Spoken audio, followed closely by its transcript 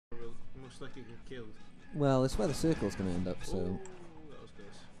most likely to get killed. Well, it's where the circle's going to end up, so... Ooh, that was close.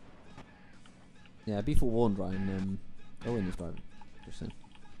 Yeah, be forewarned, Ryan. Owen is driving. Just saying.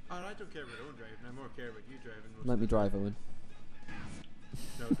 Oh, I don't care about Owen driving, I more care about you driving. Let me drive, Owen.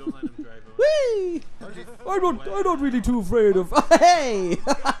 No, don't let him drive, Owen. Whee! I'm not really too afraid of... Hey!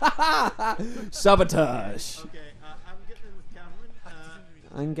 Sabotage! Okay, I'm getting in with Cameron.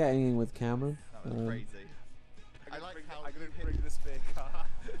 I'm getting in with Cameron. That was crazy. I like how I'm you gonna hit bring the spare car.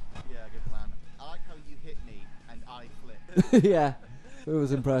 Yeah, good plan. I like how you hit me and I flipped. Yeah, it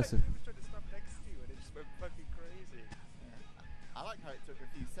was impressive. I was trying to stop next to you and it just went fucking crazy. Yeah. I like how it took a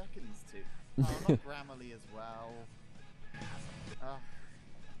few seconds to. Oh, not Grammarly as well.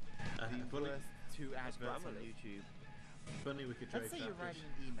 The worst two adverts on YouTube. Funny we could drive Let's say you're backwards.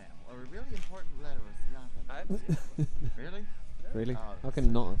 writing an email or a really important letter or something. I haven't seen it. Really? Really? Oh, How can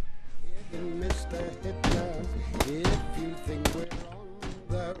you not have?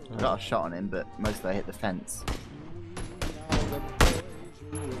 I got a shot on him, but mostly I hit the fence.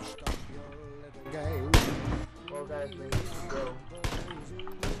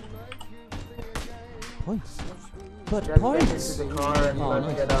 Points. But points! Oh,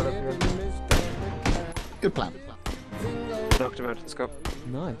 nice. Good plan. Knocked him out of the scope.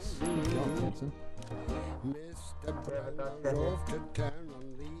 Nice. Good job, Jensen.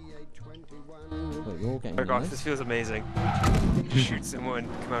 Wait, you're all getting Oh gosh, nice. this feels amazing. Shoot someone,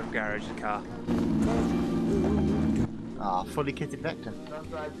 come out of garage in a car. Ah, fully kitted Vector.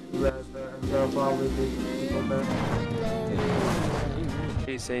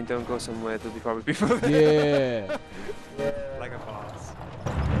 He's saying don't go somewhere, there'll be probably people there. Yeah! Like a boss.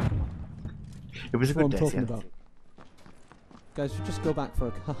 It was a That's what good I'm day, talking yeah. about. Guys, you just go back for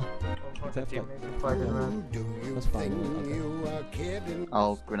a car. Thank you. That's fine. Okay.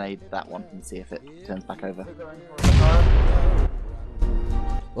 I'll grenade that one and see if it turns back over.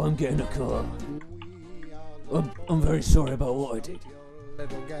 I'm getting a car. I'm very sorry about what I did.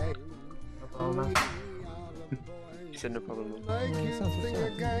 He said no problem. Yeah, sounds so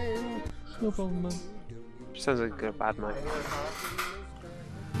sad. No problem, man. Sounds like a bad man.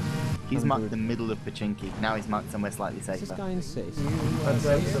 He's marked the middle of Pachinki. Now he's marked somewhere slightly Is this safer. guy in city?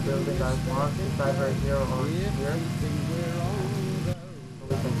 Adjust the building as marked, driver here or here.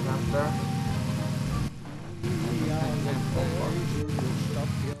 We can capture.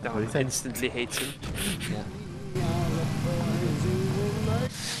 No, he instantly hates him. Yeah.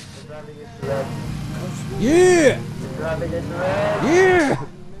 The driving is red. Yeah! The driving is red. Yeah!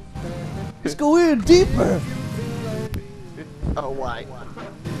 Let's go in deeper! Oh, why?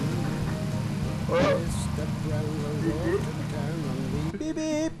 Beep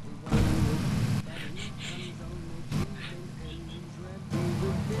beep!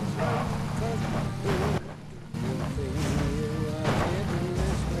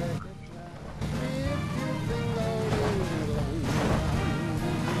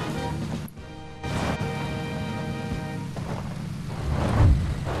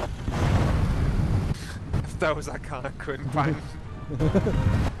 That was that car I couldn't find.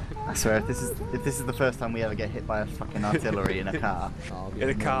 I swear, if this is the first time we ever get hit by a fucking artillery in a car. Oh, In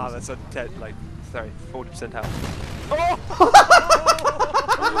a car that's on 40% health.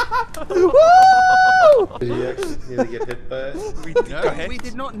 Woo! Did you actually nearly get hit by it? We No, got hit. we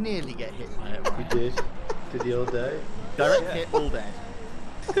did not nearly get hit by it. You did. Did you all die? Direct hit, all dead.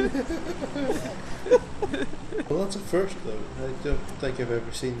 Well, that's a first though. I don't think I've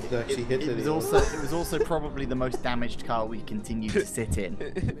ever seen it actually hit It anyone. was also probably the most damaged car we continue to sit in.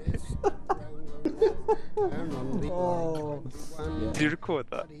 Oh. Yeah. Did you record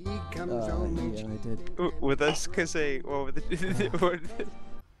that? Yeah, I did. With us, cause or with the